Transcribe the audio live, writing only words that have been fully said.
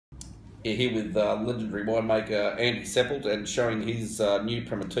Yeah, here with legendary winemaker Andy Seppelt and showing his new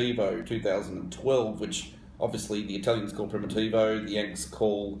Primitivo 2012, which obviously the Italians call Primitivo, the Yanks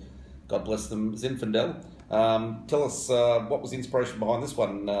call, God bless them, Zinfandel. Tell us what was the inspiration behind this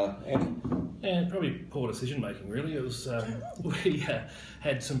one, Andy? And probably poor decision making, really. It was we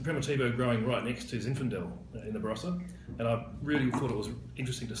had some Primitivo growing right next to Zinfandel in the Barossa, and I really thought it was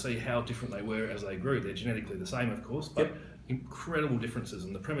interesting to see how different they were as they grew. They're genetically the same, of course, but incredible differences.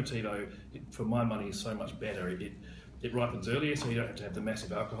 And the Primitivo, for my money, is so much better. It ripens earlier, so you don't have to have the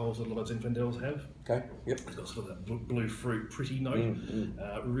massive alcohols that a lot of Zinfandels have. Okay. Yep. It's got sort of that blue fruit, pretty note.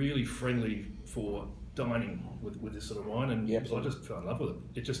 Really friendly for dining with this sort of wine, and I just fell in love with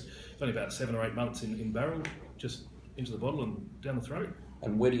it. It's only about 7 or 8 months in barrel, just into the bottle and down the throat.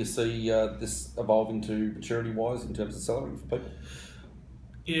 And where do you see this evolving to maturity-wise in terms of cellaring for people?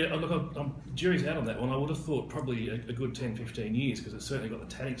 Yeah, look, jury's out on that one. I would have thought probably a good 10, 15 years, because it's certainly got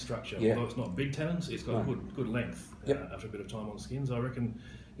the tannic structure. Although it's not big tannins, it's got a good length after a bit of time on the skins. I reckon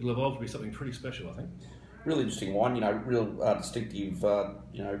it'll evolve to be something pretty special, I think. Really interesting wine, real distinctive,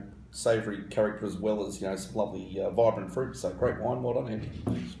 savoury character as well as, some lovely vibrant fruit. So great wine, well done, Andy.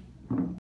 Thanks.